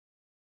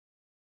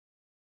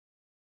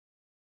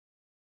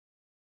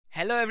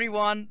Hello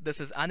everyone,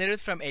 this is Anirudh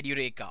from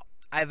Edureka.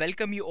 I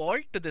welcome you all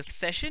to this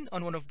session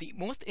on one of the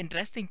most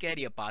interesting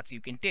career paths you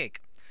can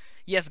take.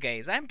 Yes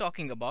guys, I'm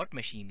talking about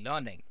machine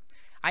learning.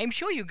 I'm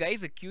sure you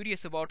guys are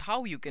curious about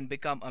how you can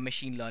become a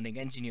machine learning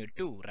engineer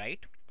too, right?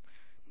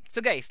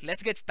 So guys,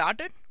 let's get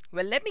started.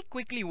 Well, let me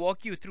quickly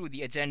walk you through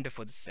the agenda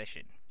for this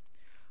session.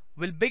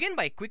 We'll begin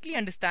by quickly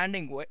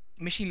understanding what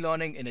machine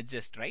learning in a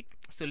gist, right?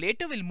 So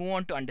later we'll move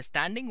on to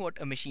understanding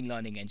what a machine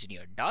learning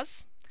engineer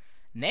does.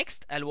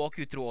 Next, I'll walk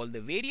you through all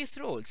the various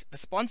roles,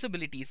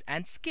 responsibilities,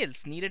 and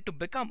skills needed to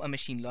become a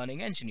machine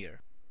learning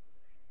engineer.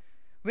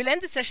 We'll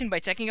end the session by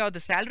checking out the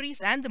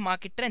salaries and the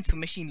market trends for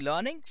machine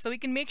learning so we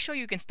can make sure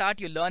you can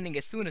start your learning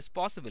as soon as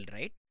possible,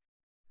 right?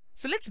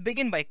 So let's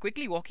begin by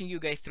quickly walking you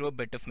guys through a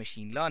bit of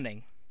machine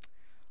learning.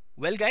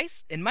 Well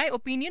guys, in my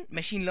opinion,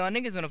 machine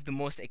learning is one of the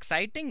most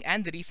exciting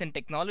and the recent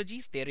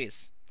technologies there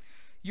is.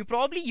 You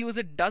probably use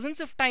it dozens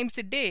of times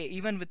a day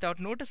even without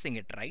noticing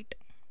it, right?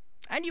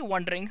 And you're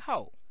wondering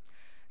how.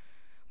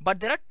 But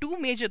there are two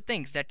major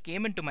things that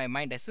came into my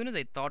mind as soon as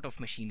I thought of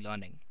machine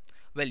learning.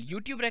 Well,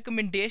 YouTube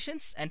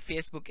recommendations and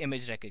Facebook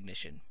image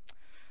recognition.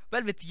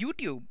 Well, with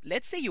YouTube,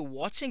 let's say you're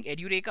watching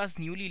Edureka's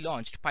newly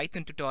launched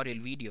Python tutorial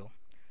video.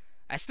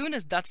 As soon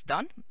as that's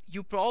done,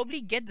 you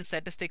probably get the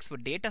statistics for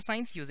data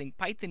science using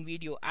Python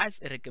video as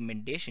a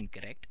recommendation,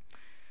 correct?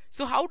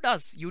 So how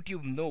does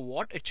YouTube know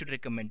what it should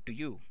recommend to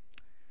you?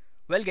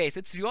 Well guys,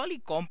 it's really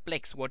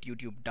complex what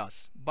YouTube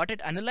does, but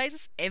it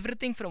analyzes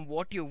everything from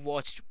what you've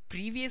watched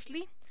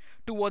previously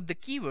to what the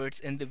keywords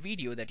in the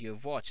video that you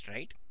have watched,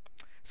 right?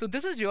 So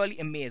this is really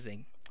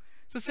amazing.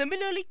 So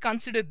similarly,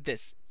 consider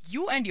this.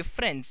 You and your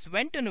friends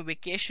went on a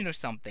vacation or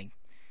something.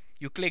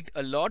 You clicked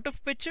a lot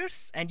of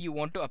pictures and you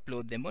want to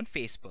upload them on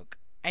Facebook.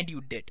 And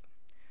you did.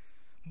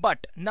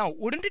 But now,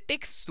 wouldn't it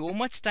take so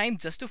much time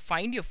just to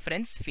find your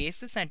friends'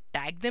 faces and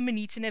tag them in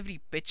each and every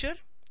picture?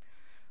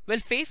 Well,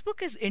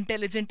 Facebook is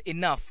intelligent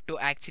enough to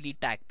actually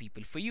tag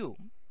people for you.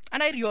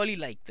 And I really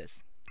like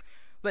this.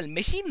 Well,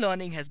 machine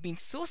learning has been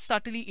so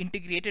subtly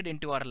integrated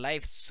into our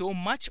lives so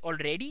much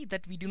already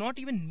that we do not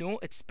even know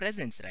its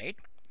presence, right?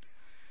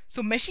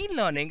 So machine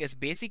learning is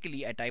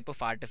basically a type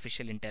of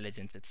artificial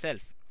intelligence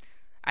itself.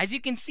 As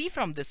you can see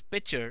from this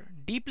picture,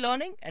 deep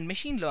learning and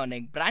machine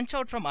learning branch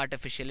out from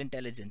artificial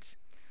intelligence.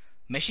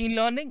 Machine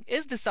learning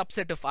is the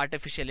subset of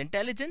artificial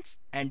intelligence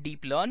and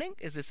deep learning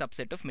is the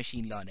subset of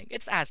machine learning.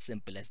 It's as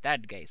simple as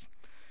that, guys.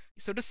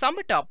 So to sum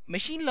it up,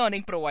 machine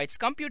learning provides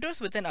computers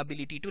with an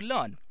ability to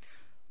learn.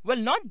 Well,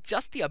 not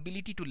just the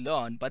ability to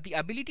learn, but the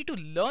ability to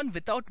learn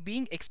without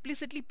being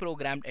explicitly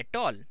programmed at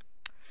all.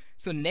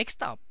 So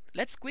next up,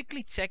 let's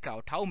quickly check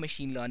out how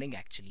machine learning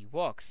actually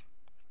works.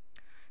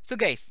 So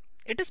guys,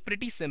 it is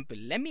pretty simple.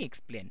 Let me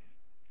explain.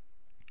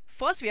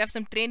 First, we have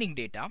some training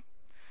data.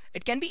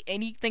 It can be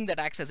anything that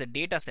acts as a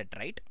data set,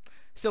 right?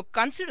 So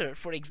consider,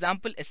 for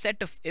example, a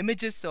set of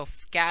images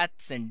of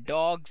cats and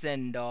dogs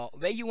and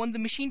where you want the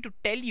machine to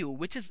tell you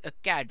which is a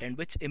cat and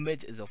which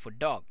image is of a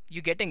dog.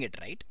 You getting it,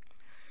 right?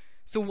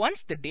 So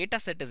once the data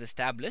set is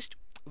established,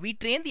 we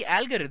train the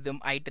algorithm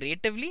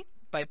iteratively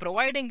by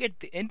providing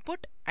it the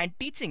input and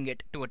teaching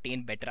it to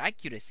attain better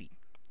accuracy.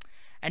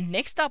 And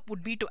next up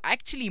would be to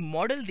actually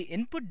model the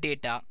input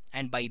data,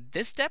 and by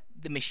this step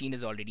the machine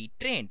is already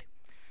trained.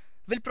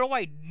 We'll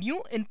provide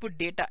new input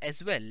data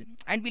as well,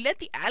 and we let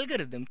the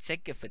algorithm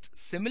check if it's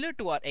similar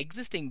to our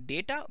existing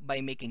data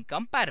by making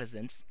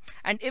comparisons,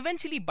 and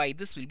eventually by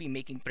this we'll be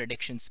making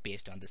predictions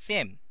based on the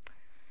same.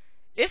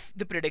 If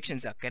the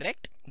predictions are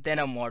correct, then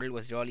our model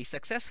was really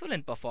successful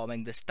in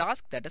performing this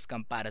task, that is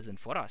comparison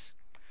for us.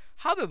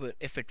 However,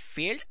 if it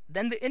failed,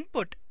 then the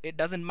input, it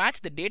doesn't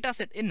match the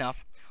dataset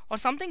enough, or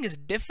something is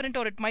different,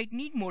 or it might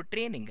need more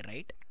training,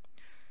 right?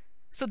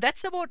 So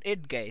that's about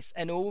it, guys,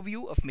 an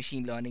overview of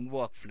machine learning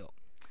workflow.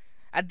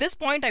 At this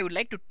point, I would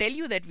like to tell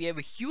you that we have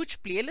a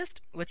huge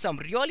playlist with some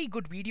really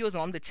good videos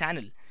on the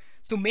channel.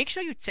 So make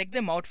sure you check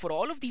them out for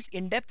all of these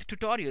in-depth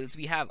tutorials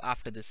we have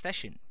after this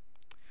session.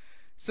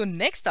 So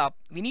next up,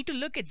 we need to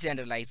look at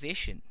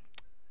generalization.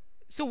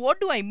 So what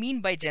do I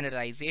mean by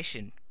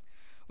generalization?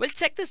 Well,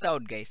 check this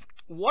out, guys.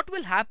 What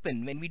will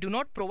happen when we do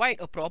not provide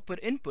a proper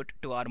input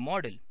to our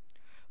model?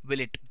 Will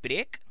it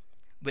break?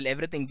 Will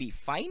everything be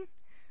fine?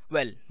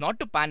 Well, not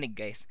to panic,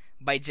 guys.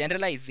 By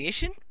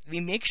generalization, we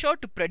make sure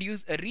to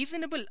produce a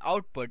reasonable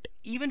output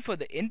even for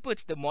the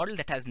inputs the model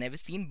that has never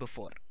seen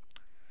before.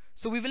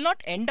 So we will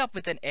not end up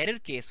with an error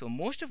case for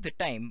most of the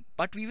time,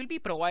 but we will be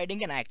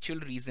providing an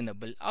actual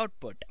reasonable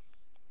output.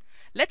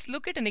 Let's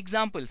look at an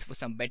examples for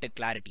some better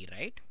clarity,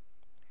 right?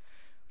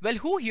 Well,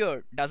 who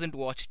here doesn't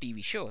watch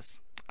TV shows?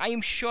 I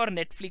am sure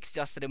Netflix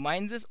just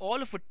reminds us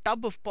all of a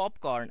tub of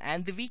popcorn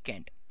and The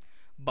Weekend.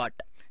 But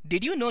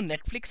did you know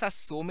Netflix has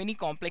so many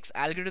complex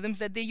algorithms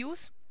that they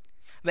use?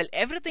 Well,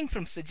 everything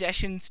from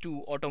suggestions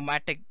to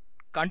automatic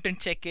content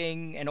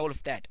checking and all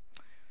of that.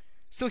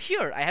 So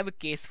here I have a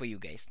case for you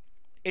guys.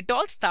 It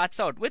all starts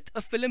out with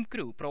a film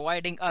crew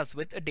providing us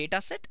with a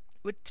data set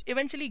which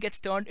eventually gets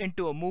turned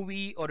into a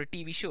movie or a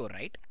TV show,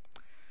 right?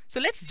 So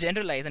let's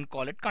generalize and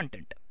call it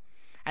content.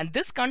 And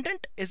this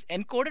content is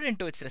encoded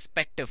into its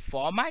respective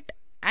format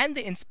and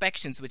the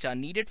inspections which are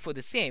needed for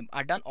the same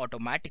are done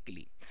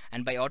automatically.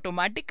 And by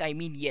automatic, I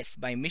mean yes,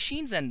 by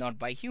machines and not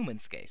by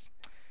humans, guys.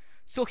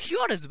 So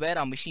here is where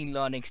our machine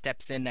learning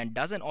steps in and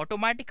does an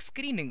automatic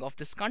screening of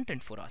this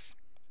content for us.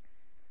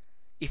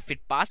 If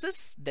it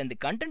passes, then the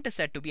content is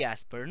said to be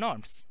as per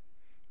norms.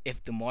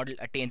 If the model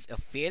attains a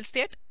fail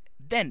state,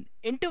 then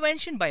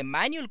intervention by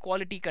manual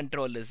quality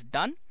control is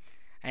done,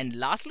 and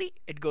lastly,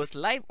 it goes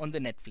live on the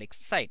Netflix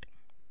site.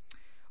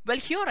 Well,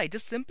 here I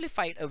just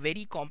simplified a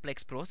very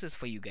complex process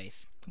for you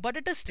guys, but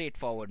it is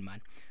straightforward,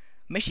 man.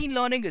 Machine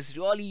learning is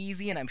really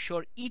easy, and I'm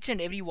sure each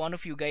and every one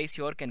of you guys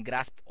here can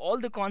grasp all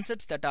the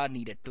concepts that are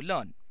needed to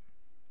learn.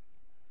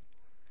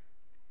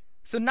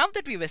 So now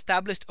that we've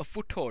established a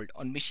foothold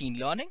on machine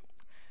learning,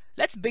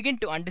 let's begin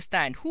to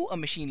understand who a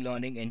machine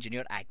learning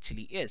engineer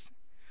actually is.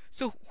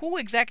 So who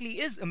exactly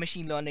is a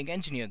machine learning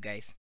engineer,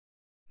 guys?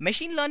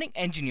 Machine learning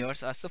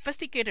engineers are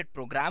sophisticated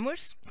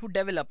programmers who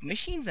develop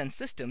machines and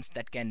systems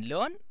that can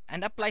learn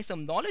and apply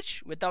some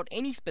knowledge without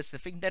any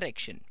specific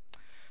direction.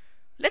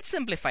 Let's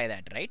simplify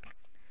that, right?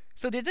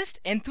 So they're just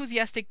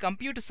enthusiastic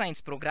computer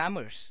science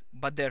programmers,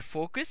 but their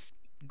focus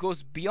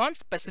goes beyond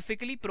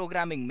specifically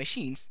programming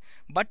machines,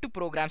 but to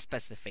program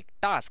specific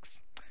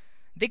tasks.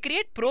 They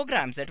create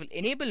programs that will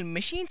enable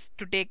machines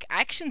to take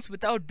actions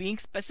without being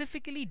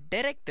specifically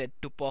directed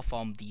to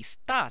perform these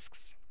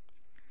tasks.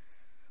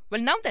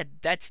 Well, now that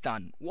that's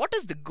done, what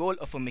is the goal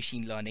of a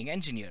machine learning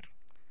engineer?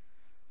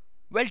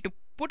 Well, to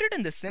put it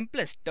in the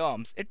simplest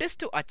terms, it is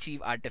to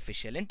achieve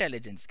artificial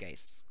intelligence,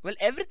 guys. Well,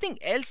 everything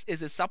else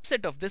is a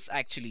subset of this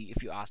actually,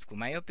 if you ask for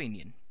my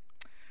opinion.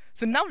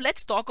 So now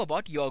let's talk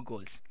about your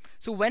goals.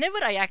 So whenever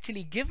I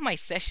actually give my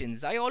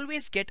sessions, I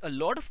always get a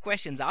lot of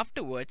questions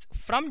afterwards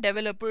from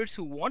developers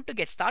who want to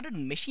get started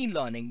in machine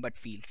learning but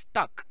feel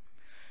stuck.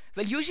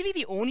 Well, usually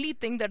the only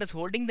thing that is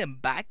holding them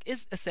back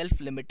is a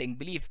self-limiting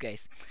belief,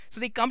 guys. So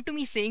they come to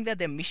me saying that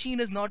their machine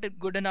is not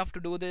good enough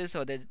to do this,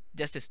 or they're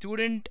just a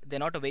student, they're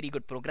not a very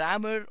good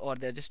programmer, or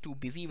they're just too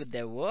busy with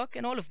their work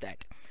and all of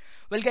that.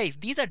 Well, guys,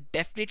 these are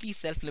definitely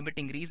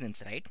self-limiting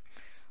reasons, right?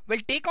 Well,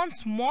 take on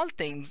small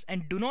things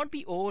and do not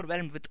be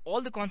overwhelmed with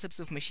all the concepts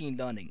of machine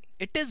learning.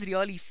 It is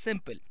really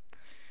simple.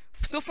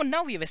 So for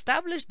now, we have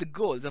established the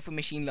goals of a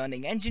machine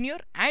learning engineer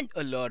and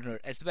a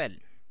learner as well.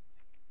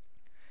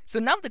 So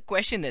now the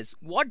question is,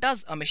 what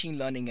does a machine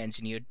learning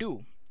engineer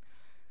do?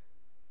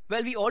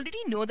 Well, we already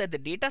know that the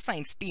data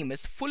science team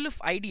is full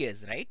of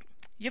ideas, right?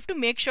 You have to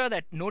make sure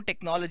that no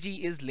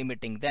technology is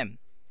limiting them.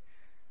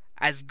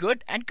 As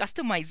good and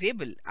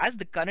customizable as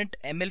the current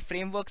ML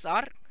frameworks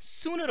are,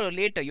 sooner or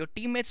later your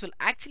teammates will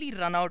actually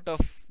run out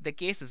of the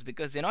cases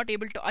because they're not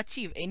able to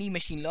achieve any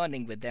machine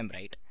learning with them,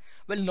 right?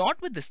 Well,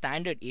 not with the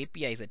standard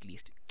APIs at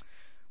least.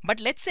 But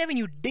let's say when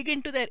you dig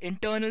into their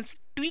internals,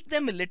 tweak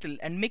them a little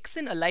and mix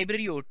in a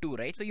library or two,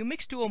 right? So you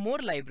mix 2 or more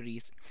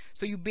libraries.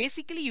 So you'll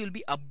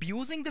be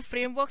abusing the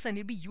frameworks and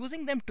you'll be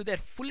using them to their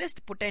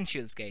fullest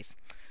potentials, guys.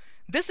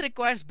 This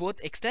requires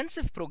both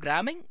extensive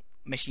programming,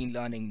 machine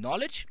learning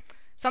knowledge,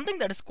 something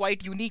that is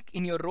quite unique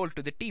in your role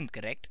to the team,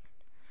 correct?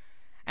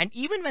 And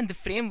even when the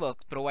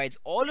framework provides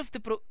all of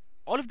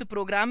the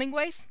programming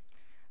wise,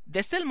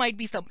 there still might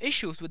be some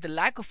issues with the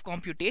lack of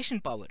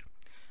computation power.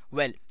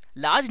 Well,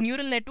 large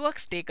neural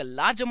networks take a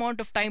large amount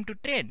of time to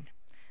train.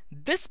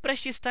 This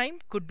precious time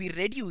could be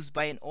reduced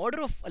by an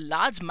order of a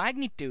large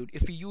magnitude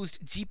if you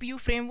used GPU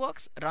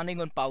frameworks running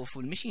on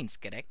powerful machines,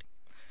 correct?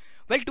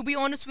 Well, to be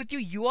honest with you,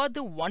 you are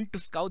the one to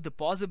scout the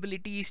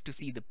possibilities, to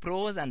see the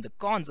pros and the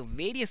cons of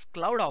various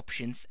cloud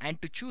options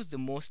and to choose the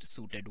most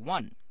suited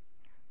one.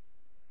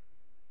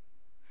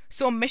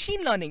 So a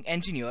machine learning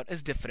engineer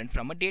is different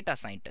from a data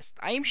scientist.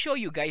 I am sure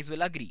you guys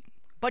will agree.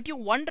 But you're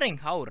wondering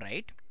how,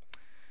 right?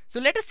 So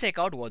let us check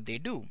out what they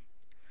do.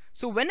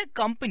 So when a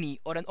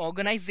company or an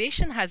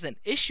organization has an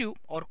issue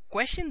or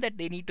question that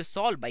they need to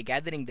solve by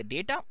gathering the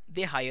data,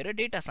 they hire a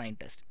data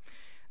scientist.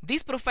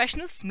 These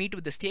professionals meet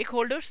with the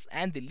stakeholders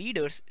and the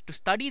leaders to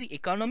study the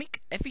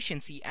economic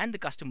efficiency and the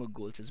customer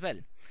goals as well.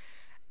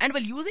 And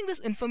while using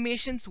this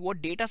information,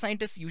 what data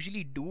scientists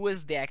usually do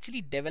is they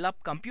actually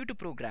develop computer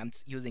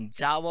programs using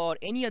Java or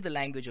any other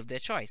language of their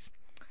choice.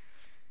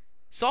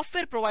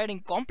 Software providing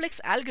complex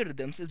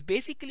algorithms is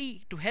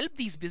basically to help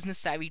these business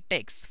savvy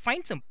techs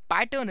find some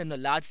pattern in a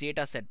large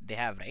data set they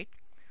have, right?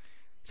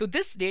 So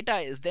this data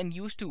is then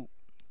used to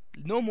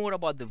know more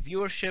about the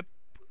viewership,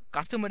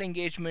 customer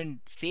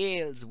engagement,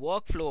 sales,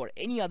 workflow, or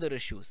any other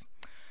issues.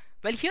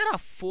 Well, here are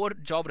 4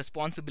 job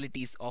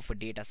responsibilities of a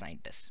data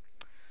scientist.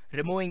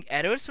 Removing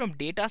errors from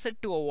dataset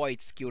to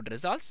avoid skewed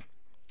results.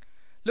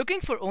 Looking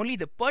for only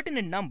the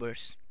pertinent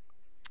numbers.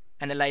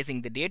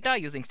 Analyzing the data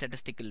using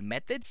statistical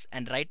methods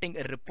and writing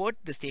a report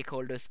the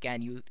stakeholders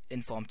can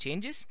inform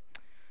changes.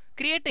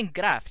 Creating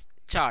graphs,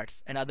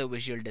 charts, and other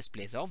visual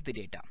displays of the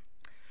data.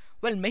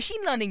 Well,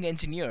 machine learning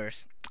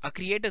engineers are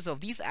creators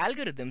of these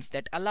algorithms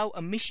that allow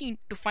a machine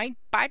to find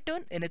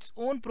pattern in its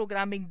own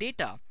programming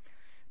data,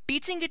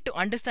 teaching it to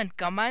understand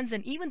commands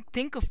and even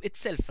think of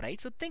itself, right?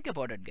 So think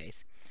about it,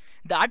 guys.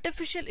 The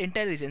artificial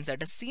intelligence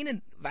that is seen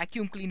in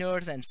vacuum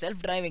cleaners and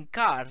self-driving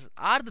cars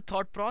are the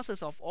thought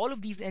process of all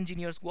of these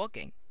engineers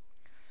working.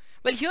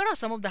 Well, here are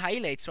some of the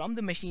highlights from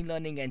the machine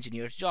learning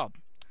engineer's job.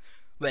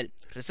 Well,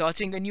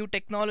 researching a new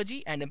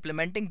technology and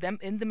implementing them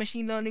in the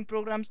machine learning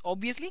programs,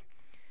 obviously.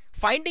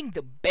 Finding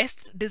the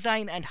best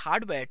design and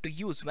hardware to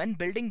use when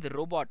building the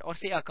robot or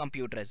say a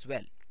computer as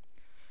well.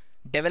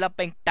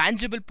 Developing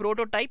tangible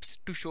prototypes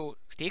to show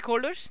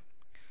stakeholders.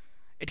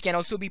 It can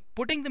also be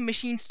putting the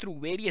machines through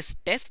various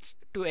tests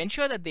to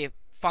ensure that they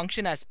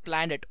function as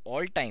planned at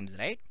all times,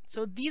 right?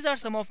 So these are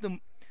some of the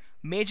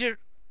major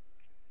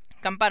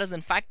comparison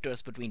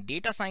factors between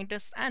data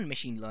scientists and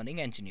machine learning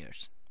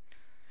engineers.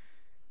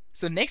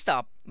 So next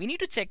up, we need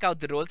to check out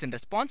the roles and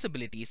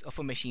responsibilities of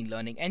a machine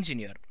learning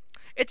engineer.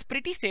 It's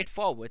pretty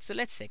straightforward, so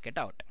let's check it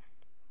out.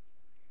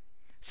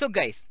 So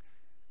guys,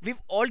 we've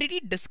already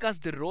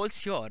discussed the roles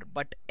here,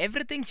 but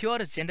everything here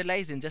is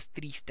generalized in just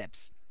 3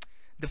 steps.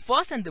 The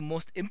first and the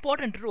most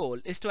important role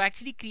is to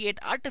actually create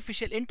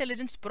artificial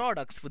intelligence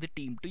products for the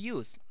team to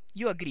use.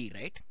 You agree,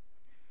 right?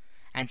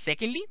 And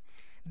secondly,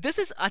 this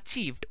is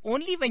achieved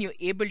only when you're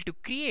able to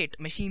create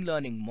machine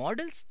learning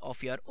models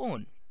of your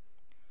own.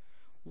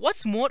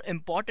 What's more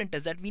important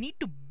is that we need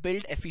to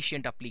build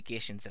efficient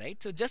applications, right?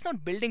 So just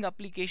not building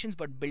applications,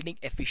 but building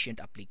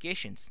efficient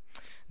applications.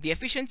 The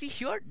efficiency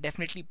here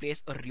definitely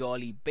plays a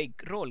really big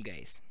role,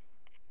 guys.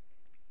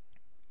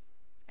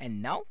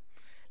 And now,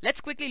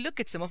 let's quickly look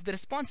at some of the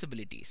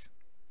responsibilities.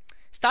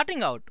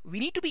 Starting out, we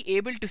need to be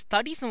able to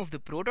study some of the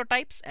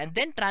prototypes and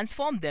then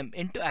transform them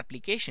into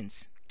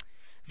applications.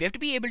 We have to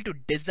be able to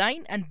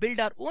design and build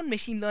our own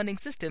machine learning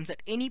systems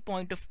at any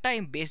point of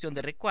time based on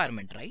the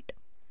requirement, right?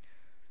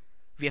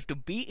 We have to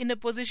be in a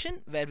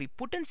position where we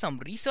put in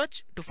some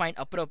research to find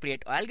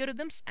appropriate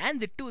algorithms and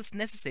the tools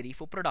necessary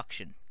for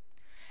production.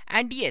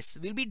 And yes,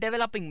 we'll be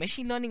developing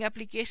machine learning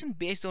applications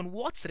based on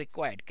what's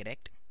required,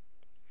 correct?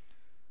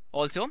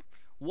 Also,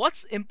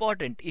 what's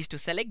important is to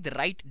select the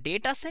right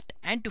data set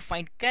and to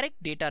find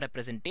correct data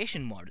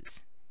representation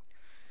models.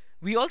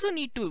 We also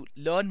need to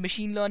learn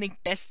machine learning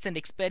tests and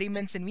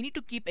experiments, and we need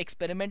to keep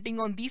experimenting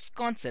on these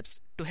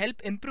concepts to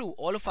help improve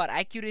all of our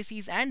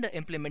accuracies and the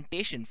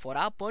implementation for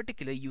our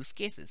particular use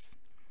cases.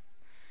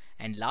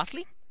 And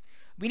lastly,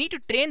 we need to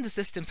train the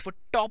systems for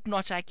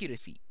top-notch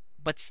accuracy.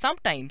 But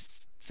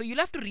sometimes, so you'll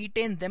have to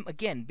retrain them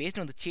again based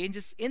on the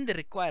changes in the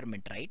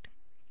requirement, right?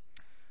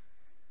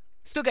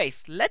 So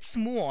guys, let's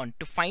move on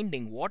to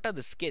finding what are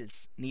the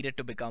skills needed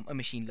to become a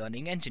machine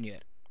learning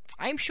engineer.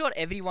 I'm sure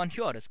everyone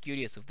here is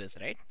curious of this,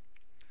 right?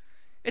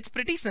 It's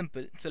pretty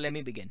simple, so let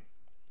me begin.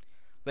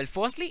 Well,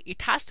 firstly,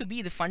 it has to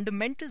be the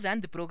fundamentals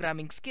and the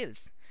programming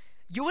skills.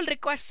 You will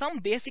require some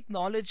basic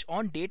knowledge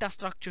on data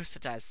structures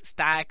such as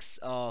stacks,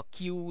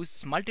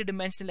 queues,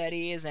 multidimensional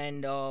arrays,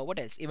 and what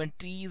else? Even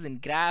trees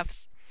and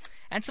graphs.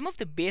 And some of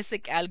the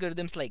basic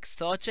algorithms like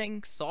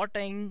searching,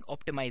 sorting,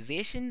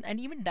 optimization, and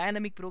even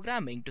dynamic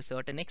programming to a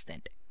certain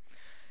extent.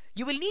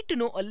 You will need to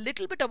know a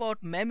little bit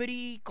about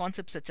memory,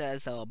 concepts such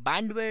as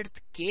bandwidth,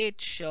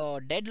 cache,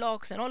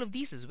 deadlocks, and all of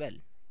these as well.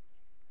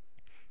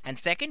 And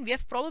second, we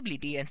have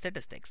probability and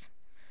statistics.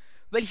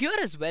 Well, here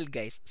as well,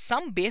 guys,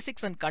 some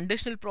basics on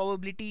conditional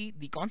probability,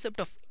 the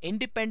concept of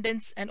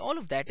independence, and all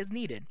of that is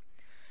needed.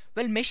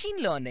 Well, machine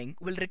learning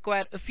will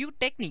require a few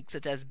techniques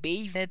such as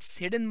Bayes nets,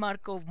 hidden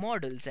Markov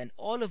models, and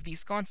all of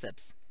these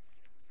concepts.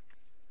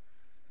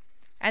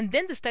 And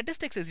then the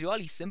statistics is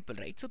really simple,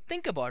 right? So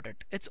think about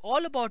it. It's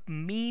all about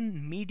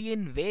mean,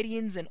 median,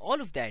 variance, and all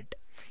of that.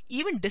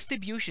 Even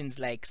distributions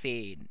like,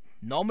 say,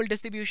 normal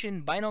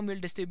distribution, binomial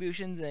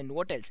distributions, and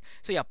what else?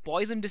 So yeah,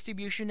 Poisson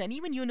distribution and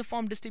even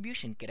uniform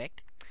distribution,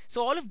 correct?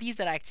 So all of these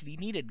are actually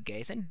needed,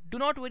 guys, and do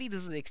not worry,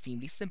 this is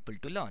extremely simple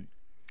to learn.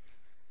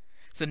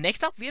 So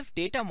next up, we have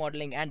data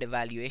modeling and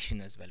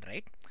evaluation as well,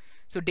 right?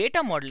 So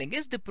data modeling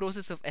is the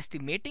process of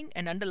estimating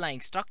an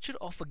underlying structure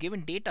of a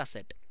given data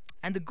set.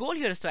 And the goal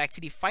here is to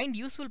actually find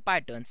useful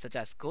patterns such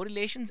as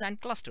correlations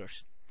and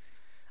clusters.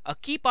 A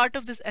key part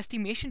of this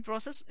estimation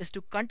process is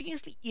to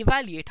continuously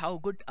evaluate how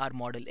good our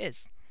model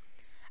is.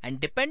 And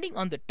depending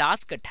on the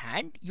task at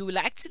hand, you will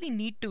actually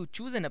need to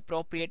choose an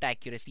appropriate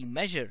accuracy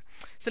measure.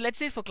 So let's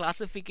say for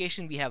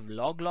classification, we have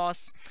log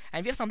loss,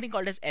 and we have something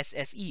called as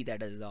SSE,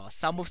 that is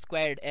sum of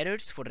squared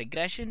errors for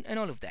regression and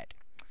all of that.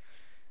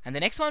 And the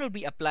next one would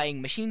be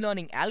applying machine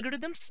learning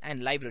algorithms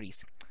and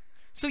libraries.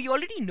 So you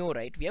already know,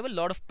 right? We have a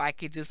lot of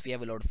packages, we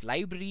have a lot of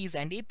libraries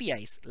and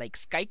APIs like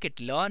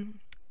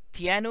scikit-learn,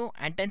 Theano,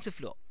 and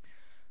TensorFlow.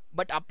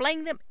 But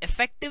applying them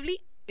effectively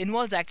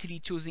involves actually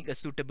choosing a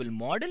suitable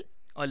model,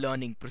 a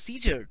learning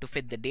procedure to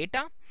fit the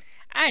data,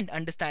 and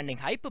understanding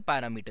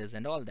hyperparameters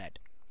and all that.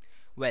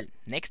 Well,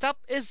 next up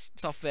is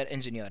software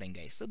engineering,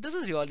 guys. So this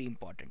is really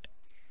important.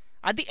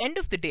 At the end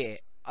of the day,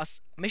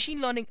 as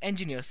machine learning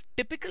engineers,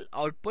 typical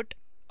output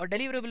or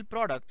deliverable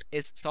product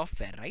is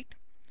software, right?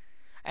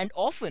 And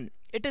often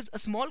it is a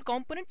small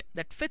component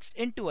that fits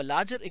into a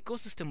larger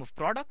ecosystem of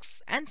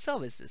products and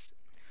services.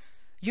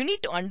 You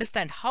need to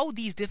understand how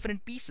these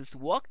different pieces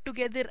work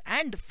together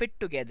and fit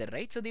together,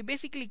 right? So they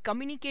basically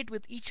communicate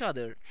with each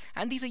other,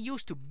 and these are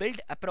used to build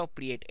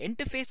appropriate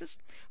interfaces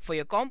for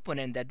your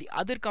component that the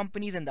other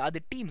companies and the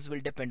other teams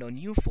will depend on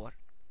you for.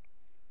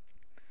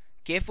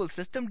 Careful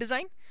system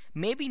design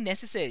may be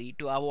necessary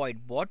to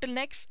avoid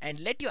bottlenecks and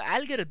let your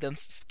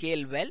algorithms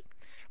scale well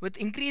with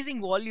increasing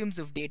volumes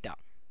of data.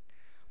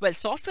 Well,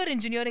 software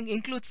engineering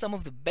includes some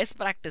of the best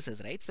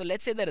practices, right? So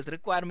let's say there is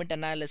requirement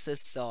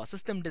analysis,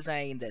 system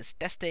design, there's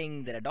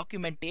testing, there are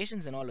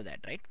documentations and all of that,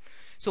 right?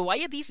 So why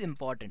are these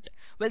important?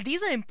 Well,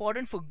 these are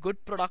important for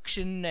good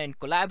production and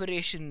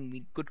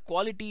collaboration, good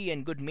quality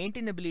and good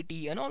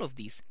maintainability and all of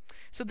these.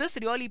 So this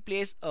really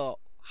plays a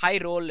high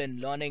role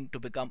in learning to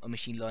become a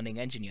machine learning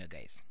engineer,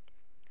 guys.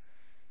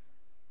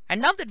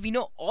 And now that we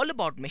know all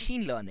about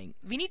machine learning,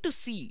 we need to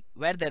see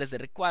where there is a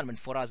requirement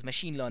for us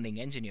machine learning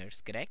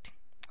engineers, correct?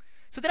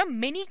 So there are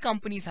many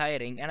companies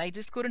hiring, and I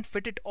just couldn't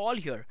fit it all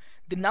here.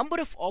 The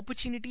number of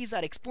opportunities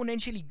are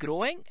exponentially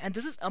growing, and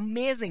this is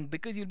amazing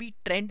because you'll be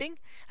trending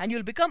and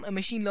you'll become a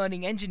machine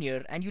learning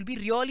engineer and you'll be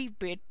really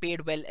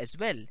paid well as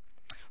well.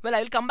 Well,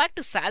 I will come back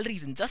to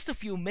salaries in just a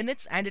few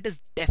minutes, and it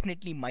is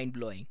definitely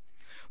mind-blowing.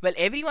 Well,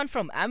 everyone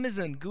from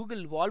Amazon,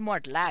 Google,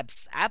 Walmart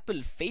Labs,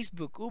 Apple,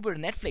 Facebook, Uber,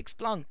 Netflix,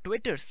 Splunk,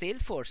 Twitter,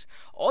 Salesforce,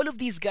 all of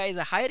these guys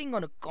are hiring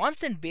on a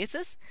constant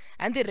basis,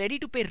 and they're ready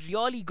to pay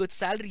really good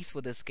salaries for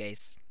this,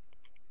 guys.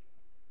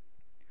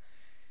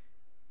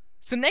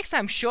 So next,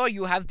 I'm sure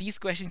you have these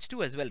questions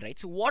too as well, right?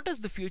 So what is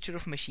the future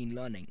of machine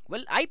learning?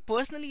 Well, I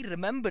personally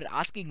remember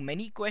asking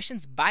many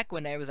questions back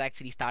when I was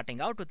actually starting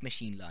out with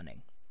machine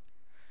learning.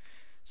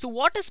 So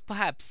what is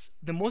perhaps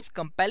the most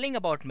compelling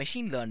about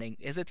machine learning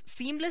is its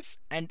seamless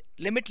and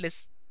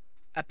limitless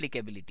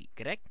applicability,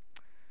 correct?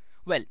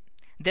 Well,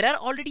 there are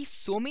already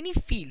so many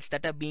fields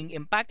that are being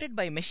impacted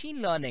by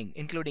machine learning,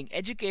 including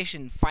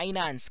education,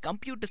 finance,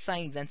 computer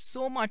science, and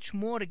so much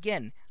more.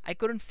 Again, I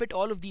couldn't fit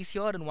all of these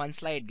here in one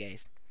slide,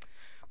 guys.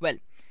 Well,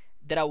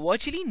 there are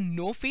virtually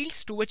no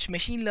fields to which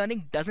machine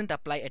learning doesn't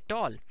apply at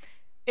all.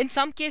 In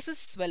some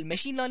cases, well,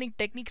 machine learning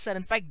techniques are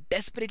in fact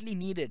desperately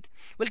needed.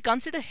 Well,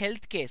 consider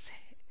healthcare,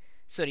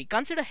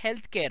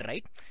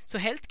 right? So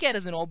healthcare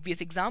is an obvious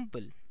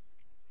example.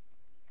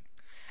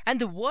 And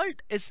the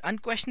world is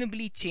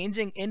unquestionably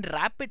changing in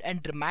rapid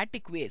and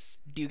dramatic ways.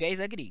 Do you guys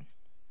agree?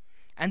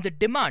 And the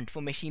demand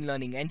for machine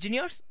learning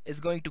engineers is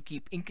going to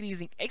keep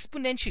increasing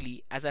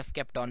exponentially, as I've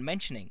kept on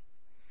mentioning.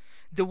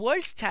 The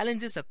world's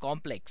challenges are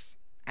complex,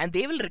 and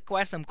they will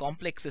require some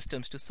complex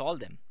systems to solve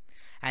them.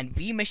 And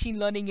we machine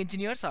learning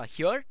engineers are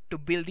here to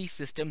build these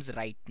systems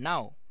right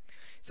now.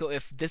 So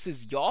if this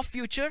is your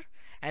future,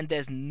 and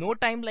there's no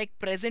time like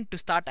present to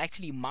start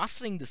actually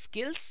mastering the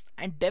skills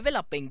and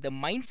developing the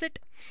mindset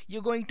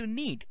you're going to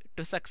need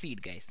to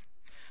succeed, guys.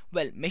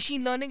 Well,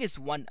 machine learning is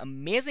one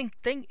amazing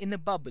thing in a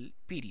bubble,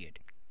 period.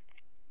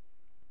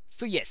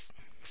 So yes,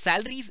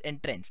 salaries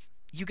and trends.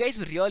 You guys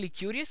were really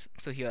curious,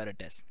 so here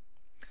it is.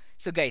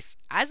 So guys,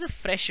 as a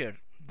fresher,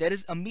 there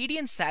is a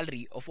median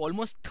salary of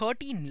almost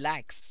 13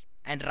 lakhs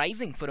and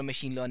rising for a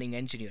machine learning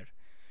engineer.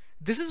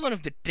 This is one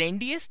of the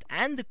trendiest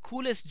and the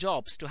coolest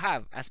jobs to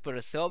have as per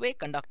a survey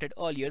conducted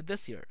earlier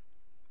this year.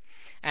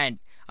 And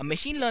a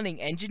machine learning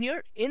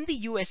engineer in the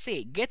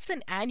USA gets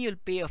an annual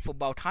pay of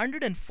about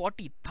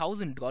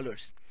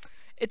 $140,000.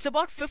 It's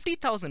about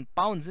 50,000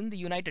 pounds in the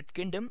United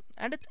Kingdom,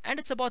 and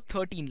it's about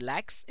 13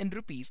 lakhs in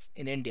rupees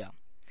in India.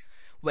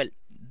 Well,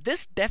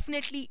 this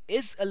definitely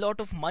is a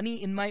lot of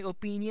money in my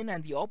opinion,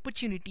 and the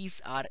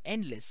opportunities are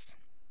endless.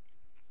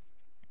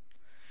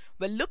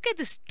 Well, look at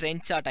this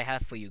trend chart I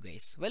have for you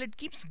guys. Well, it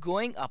keeps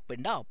going up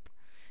and up.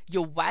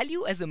 Your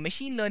value as a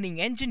machine learning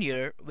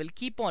engineer will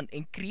keep on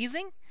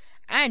increasing,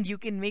 and you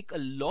can make a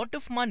lot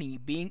of money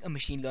being a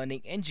machine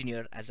learning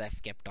engineer, as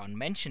I've kept on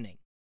mentioning.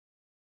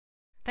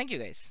 Thank you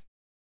guys.